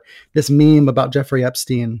before. This meme about Jeffrey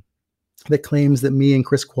Epstein that claims that me and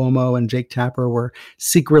Chris Cuomo and Jake Tapper were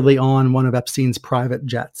secretly on one of Epstein's private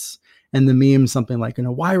jets. And the meme something like,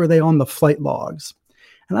 why were they on the flight logs?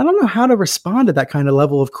 And I don't know how to respond to that kind of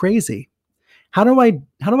level of crazy. How do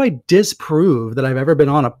I disprove that I've ever been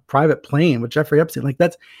on a private plane with Jeffrey Epstein?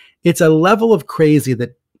 It's a level of crazy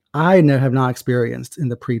that I have not experienced in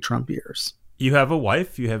the pre-Trump years. You have a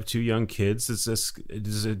wife, you have 2 young kids.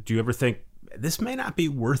 Do you ever think this may not be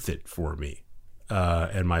worth it for me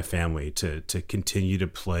and my family to continue to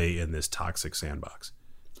play in this toxic sandbox?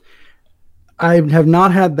 I have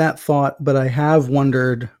not had that thought, but I have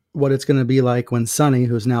wondered what it's going to be like when Sunny,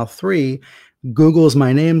 who's now 3, Googles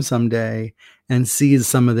my name someday and sees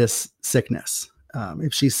some of this sickness.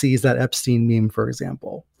 If she sees that Epstein meme, for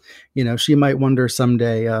example. She might wonder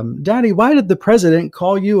someday, Daddy, why did the president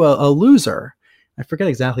call you a loser? I forget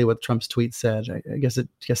exactly what Trump's tweet said. I guess it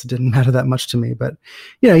didn't matter that much to me, but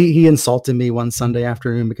he insulted me one Sunday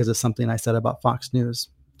afternoon because of something I said about Fox News.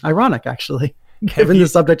 Ironic, actually, given the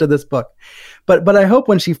subject of this book. But I hope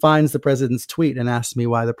when she finds the president's tweet and asks me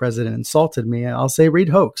why the president insulted me, I'll say, read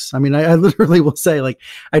hoax. I mean, I literally will say,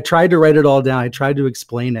 I tried to write it all down. I tried to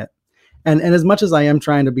explain it. And as much as I am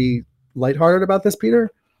trying to be lighthearted about this, Peter,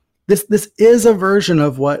 this is a version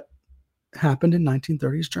of what happened in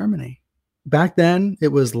 1930s Germany. Back then, it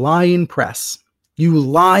was lying press. You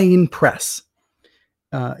lying press.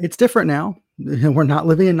 It's different now. We're not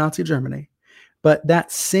living in Nazi Germany. But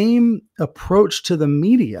that same approach to the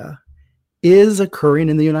media is occurring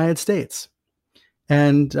in the United States.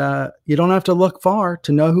 And you don't have to look far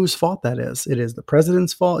to know whose fault that is. It is the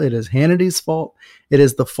president's fault. It is Hannity's fault. It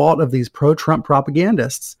is the fault of these pro-Trump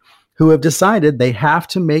propagandists who have decided they have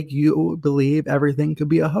to make you believe everything could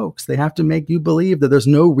be a hoax. They have to make you believe that there's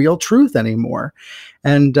no real truth anymore.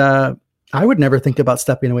 And I would never think about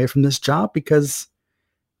stepping away from this job because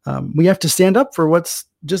we have to stand up for what's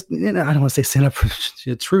just, I don't want to say stand up for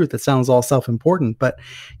the truth. It sounds all self-important, but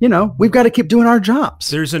we've got to keep doing our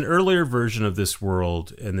jobs. There's an earlier version of this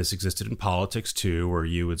world, and this existed in politics too, where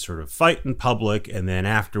you would sort of fight in public, and then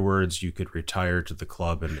afterwards you could retire to the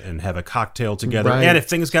club and have a cocktail together. Right. And if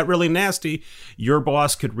things got really nasty, your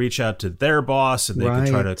boss could reach out to their boss, and they could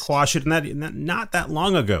try to quash it. And that not that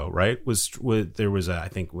long ago, right? There was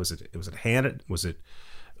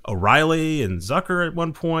O'Reilly and Zucker at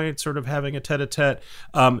one point sort of having a tete-a-tete.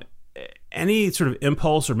 Any sort of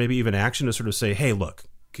impulse or maybe even action to sort of say, hey, look,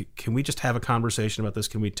 can we just have a conversation about this?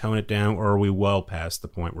 Can we tone it down? Or are we well past the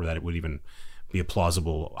point where that it would even be a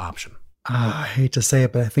plausible option? I hate to say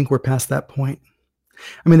it, but I think we're past that point.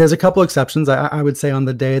 I mean, there's a couple exceptions. I would say on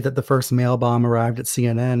the day that the first mail bomb arrived at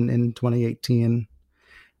CNN in 2018,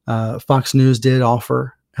 Fox News did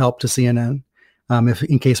offer help to CNN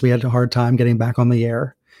in case we had a hard time getting back on the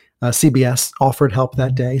air. CBS offered help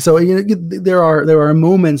that day. So there are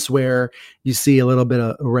moments where you see a little bit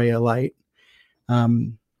of a ray of light.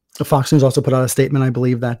 Fox News also put out a statement, I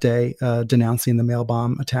believe, that day denouncing the mail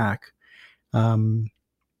bomb attack.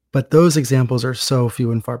 But those examples are so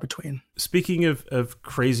few and far between. Speaking of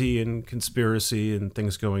crazy and conspiracy and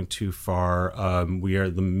things going too far,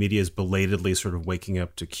 the media is belatedly sort of waking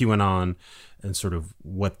up to QAnon and sort of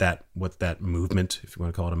what that movement, if you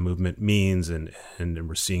want to call it a movement, means, and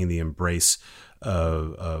we're seeing the embrace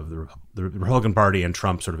of the Republican Party and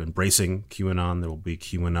Trump sort of embracing QAnon. There will be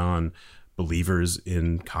QAnon believers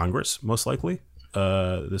in Congress, most likely,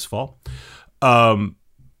 this fall.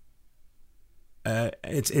 I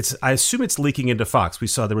assume it's leaking into Fox. We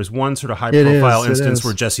saw there was one sort of high profile instance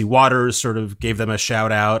where Jesse Waters sort of gave them a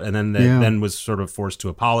shout out and then was sort of forced to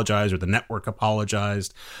apologize, or the network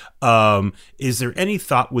apologized. Is there any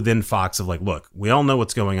thought within Fox of like, look, we all know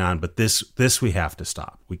what's going on, but this we have to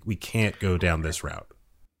stop. We can't go down this route.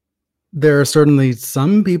 There are certainly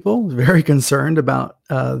some people very concerned about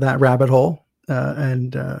that rabbit hole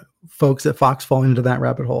and folks at Fox fall into that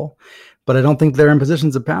rabbit hole, but I don't think they're in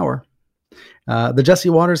positions of power. The Jesse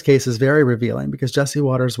Waters case is very revealing because Jesse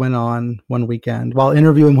Waters went on one weekend while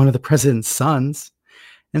interviewing one of the president's sons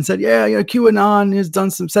and said, QAnon has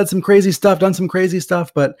said some crazy stuff, done some crazy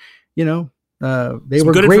stuff, but they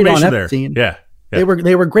were great on Epstein. Yeah. They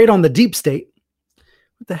were great on the deep state.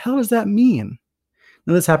 What the hell does that mean?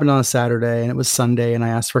 Now, this happened on a Saturday and it was Sunday, and I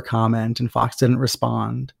asked for comment and Fox didn't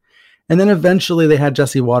respond. And then eventually they had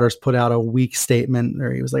Jesse Waters put out a weak statement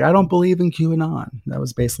where he was like, I don't believe in QAnon. That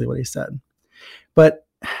was basically what he said. But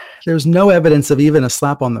there's no evidence of even a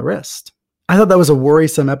slap on the wrist. I thought that was a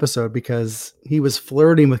worrisome episode because he was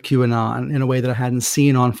flirting with QAnon in a way that I hadn't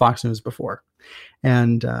seen on Fox News before.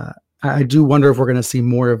 And I do wonder if we're going to see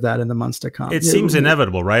more of that in the months to come. It seems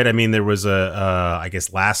inevitable, right? I mean, there was I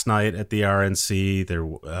guess last night at the RNC,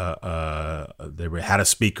 they had a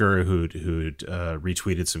speaker who'd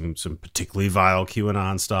retweeted some particularly vile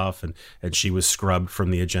QAnon stuff, and she was scrubbed from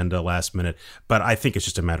the agenda last minute. But I think it's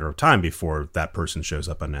just a matter of time before that person shows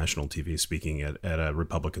up on national TV speaking at a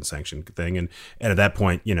Republican sanctioned thing, and at that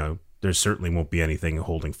point, there certainly won't be anything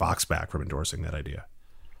holding Fox back from endorsing that idea.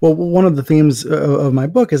 Well, one of the themes of my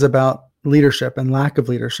book is about leadership and lack of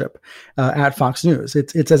leadership at Fox News.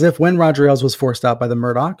 It's as if when Roger Ailes was forced out by the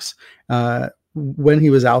Murdochs, when he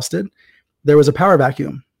was ousted, there was a power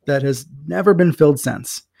vacuum that has never been filled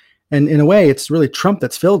since. And in a way, it's really Trump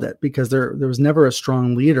that's filled it because there was never a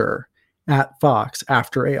strong leader at Fox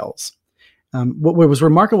after Ailes. What was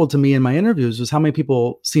remarkable to me in my interviews was how many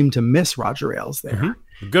people seemed to miss Roger Ailes there. Mm-hmm.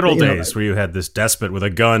 Good old days where you had this despot with a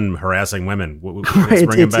gun harassing women. Let's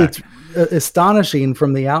bring him back. It's astonishing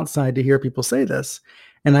from the outside to hear people say this.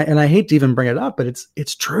 And I hate to even bring it up, but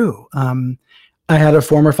it's true. I had a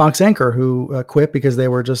former Fox anchor who quit because they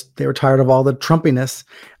were tired of all the Trumpiness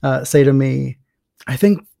say to me, I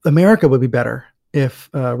think America would be better if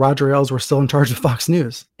Roger Ailes were still in charge of Fox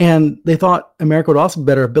News. And they thought America would also be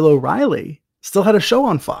better if Bill O'Reilly still had a show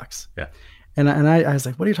on Fox. Yeah. And I was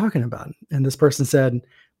like, what are you talking about? And this person said,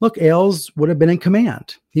 look, Ailes would have been in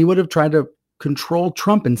command. He would have tried to control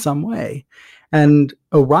Trump in some way. And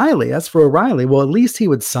O'Reilly, as for O'Reilly, well, at least he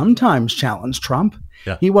would sometimes challenge Trump.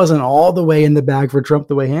 Yeah. He wasn't all the way in the bag for Trump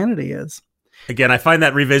the way Hannity is. Again, I find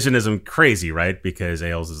that revisionism crazy, right? Because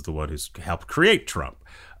Ailes is the one who's helped create Trump.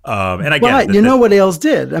 And I get it. You know what Ailes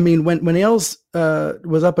did? I mean, when Ailes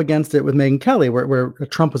was up against it with Megyn Kelly, where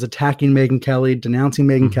Trump was attacking Megyn Kelly, denouncing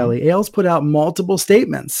Megyn Kelly, Ailes put out multiple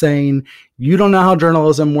statements saying, you don't know how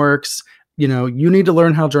journalism works. You know, you need to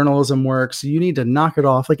learn how journalism works. You need to knock it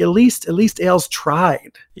off. Like at least Ailes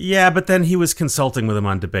tried. Yeah, but then he was consulting with him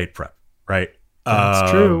on debate prep, right? That's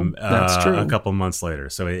true. That's true. A couple months later,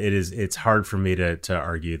 so it's hard for me to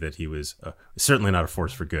argue that he was certainly not a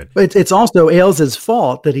force for good. But it's also Ailes'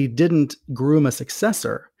 fault that he didn't groom a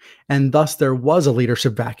successor, and thus there was a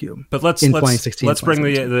leadership vacuum. But let's 2016. Let's bring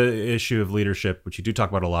the issue of leadership, which you do talk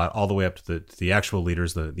about a lot, all the way up to the actual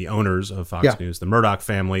leaders, the owners of Fox News, the Murdoch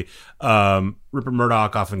family. Rupert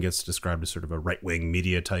Murdoch often gets described as sort of a right-wing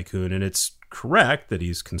media tycoon, and it's correct that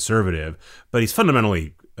he's conservative, but he's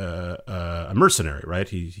fundamentally a mercenary, right?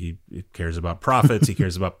 He cares about profits. He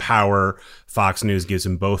cares about power. Fox News gives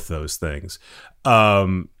him both those things.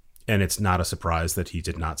 And it's not a surprise that he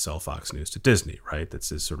did not sell Fox News to Disney, right? That's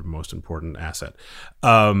his sort of most important asset.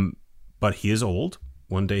 But he is old.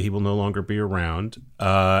 One day he will no longer be around.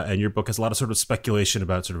 And your book has a lot of sort of speculation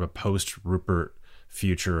about sort of a post-Rupert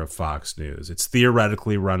future of Fox News. It's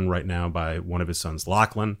theoretically run right now by one of his sons,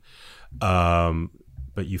 Lachlan.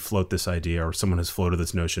 But you float this idea, or someone has floated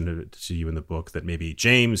this notion to you in the book, that maybe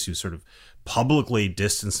James, who sort of publicly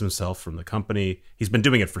distanced himself from the company, he's been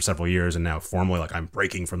doing it for several years, and now formally, like, I'm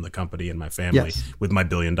breaking from the company and my family with my $1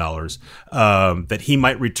 billion, that he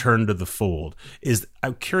might return to the fold.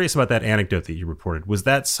 I'm curious about that anecdote that you reported. Was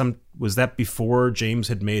that before James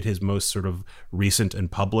had made his most sort of recent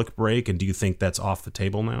and public break? And do you think that's off the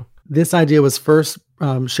table now? This idea was first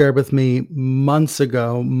shared with me months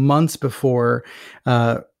before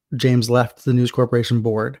James left the News Corporation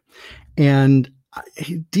board. And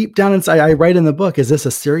deep down inside, I write in the book, is this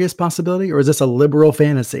a serious possibility or is this a liberal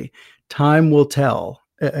fantasy? Time will tell,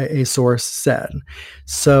 a source said.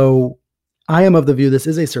 So I am of the view this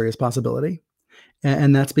is a serious possibility.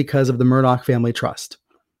 And that's because of the Murdoch family trust.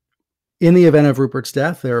 In the event of Rupert's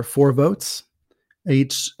death, there are 4 votes.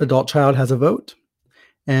 Each adult child has a vote.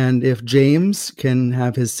 And if James can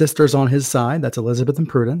have his sisters on his side, that's Elizabeth and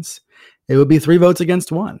Prudence, it would be 3 votes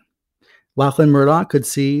against 1. Lachlan Murdoch could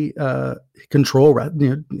see control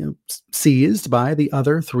seized by the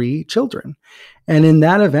other 3 children. And in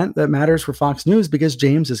that event, that matters for Fox News because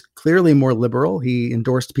James is clearly more liberal. He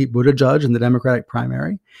endorsed Pete Buttigieg in the Democratic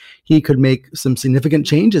primary. He could make some significant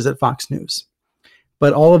changes at Fox News.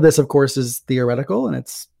 But all of this, of course, is theoretical, and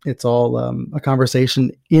it's all a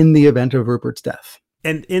conversation in the event of Rupert's death.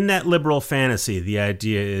 And in that liberal fantasy, the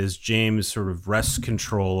idea is James sort of wrests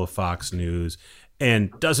control of Fox News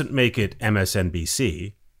and doesn't make it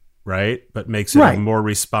MSNBC, right? But makes it a more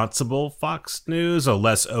responsible Fox News, a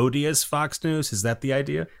less odious Fox News. Is that the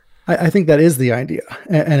idea? I think that is the idea.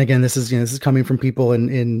 And again, this is coming from people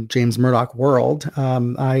in James Murdoch world.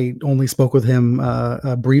 I only spoke with him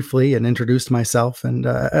briefly and introduced myself and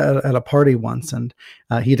at a party once, and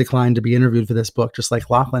he declined to be interviewed for this book, just like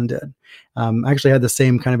Lachlan did. I actually had the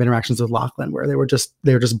same kind of interactions with Lachlan, where they were just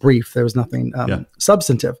brief. There was nothing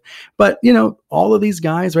substantive. But all of these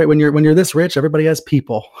guys, right? When you're this rich, everybody has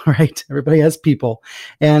people, right? Everybody has people,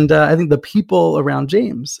 and I think the people around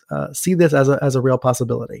James see this as a real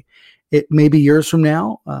possibility. It may be years from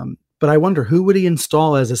now, but I wonder who would he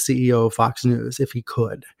install as a CEO of Fox News if he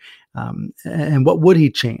could, and what would he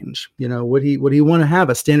change? Would he want to have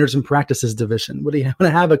a standards and practices division? Would he want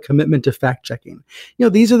to have a commitment to fact checking?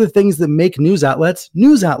 These are the things that make news outlets,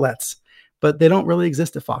 but they don't really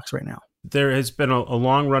exist at Fox right now. There has been a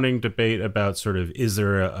long-running debate about sort of, is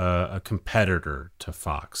there a competitor to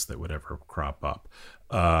Fox that would ever crop up?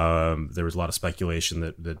 There was a lot of speculation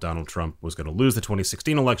that Donald Trump was going to lose the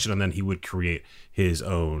 2016 election, and then he would create his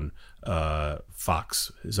own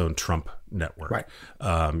Fox, his own Trump network. Right.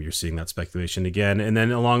 You're seeing that speculation again. And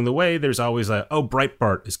then along the way, there's always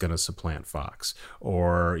Breitbart is going to supplant Fox,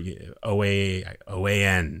 or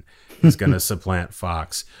OAN is going to supplant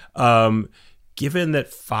Fox. Given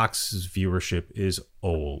that Fox's viewership is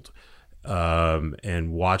old,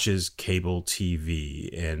 and watches cable TV,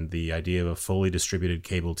 and the idea of a fully distributed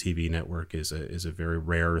cable TV network is a very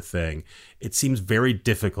rare thing, it seems very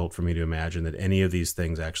difficult for me to imagine that any of these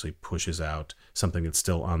things actually pushes out something that's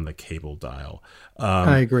still on the cable dial.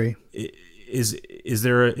 I agree. is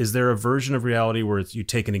there a version of reality where you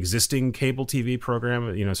take an existing cable TV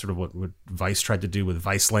program, sort of what Vice tried to do with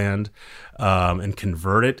Viceland, and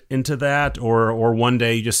convert it into that, or one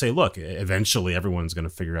day you just say, look, eventually everyone's going to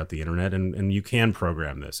figure out the internet and you can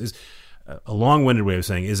program this? Is a long-winded way of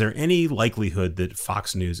saying, is there any likelihood that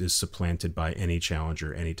Fox News is supplanted by any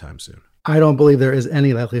challenger anytime soon? I don't believe there is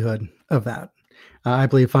any likelihood of that. I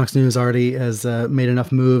believe Fox News already has made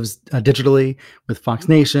enough moves digitally with Fox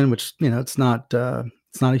Nation, which, it's not a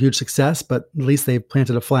huge success, but at least they've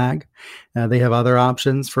planted a flag. They have other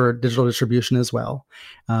options for digital distribution as well.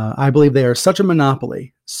 I believe they are such a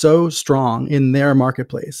monopoly, so strong in their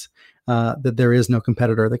marketplace, that there is no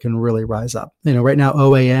competitor that can really rise up. Right now,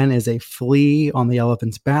 OAN is a flea on the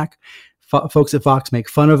elephant's back. Folks at Fox make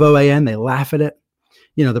fun of OAN. They laugh at it.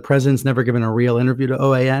 The president's never given a real interview to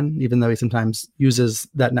OAN, even though he sometimes uses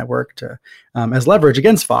that network to as leverage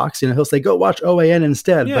against Fox. He'll say, "Go watch OAN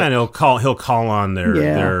instead." Yeah, and he'll call on their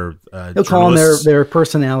he'll call on their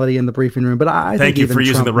personality in the briefing room. But I thank think you even for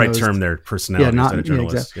using Trump the right knows, term there, personality instead of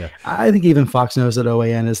journalist. Exactly. I think even Fox knows that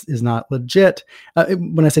OAN is not legit.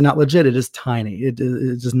 When I say not legit, it is tiny. It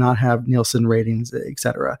does not have Nielsen ratings,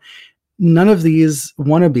 etc. None of these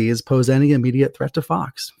wannabes pose any immediate threat to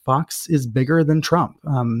Fox. Fox is bigger than Trump.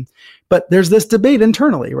 But there's this debate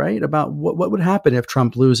internally, right, about what would happen if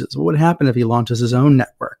Trump loses? What would happen if he launches his own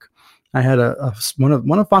network? I had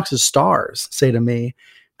one of Fox's stars say to me,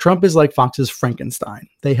 Trump is like Fox's Frankenstein.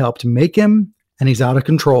 They helped make him, and he's out of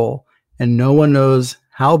control, and no one knows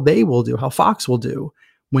how Fox will do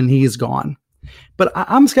when he's gone. But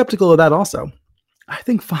I'm skeptical of that also. I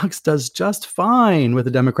think Fox does just fine with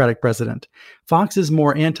a Democratic president. Fox is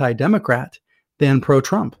more anti-Democrat than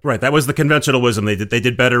pro-Trump. Right. That was the conventional wisdom. They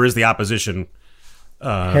did better as the opposition.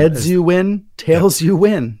 Heads you win, tails you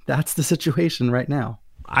win. That's the situation right now.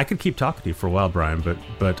 I could keep talking to you for a while, Brian,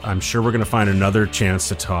 but I'm sure we're going to find another chance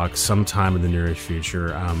to talk sometime in the nearest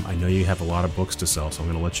future. I know you have a lot of books to sell, so I'm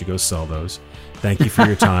going to let you go sell those. Thank you for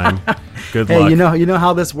your time. Good luck. Hey, you know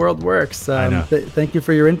how this world works. I know. Thank you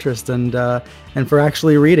for your interest and for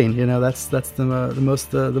actually reading. That's the most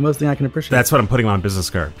thing I can appreciate. That's what I'm putting on business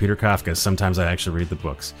card. Peter Kafka. Sometimes I actually read the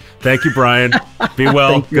books. Thank you, Brian. Be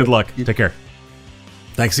well. Good luck. Take care.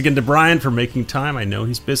 Thanks again to Brian for making time. I know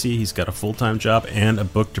he's busy. He's got a full-time job and a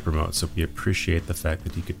book to promote, so we appreciate the fact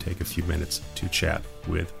that he could take a few minutes to chat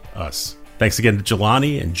with us. Thanks again to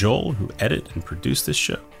Jelani and Joel, who edit and produce this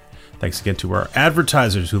show. Thanks again to our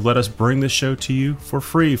advertisers who let us bring this show to you for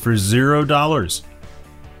free for $0.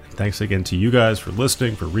 And thanks again to you guys for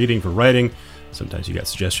listening, for reading, for writing. Sometimes you got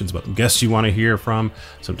suggestions about guests you want to hear from.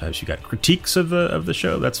 Sometimes you got critiques of the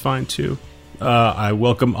show. That's fine too. I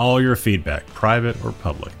welcome all your feedback, private or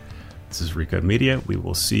public. This is Recode Media. We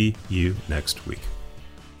will see you next week.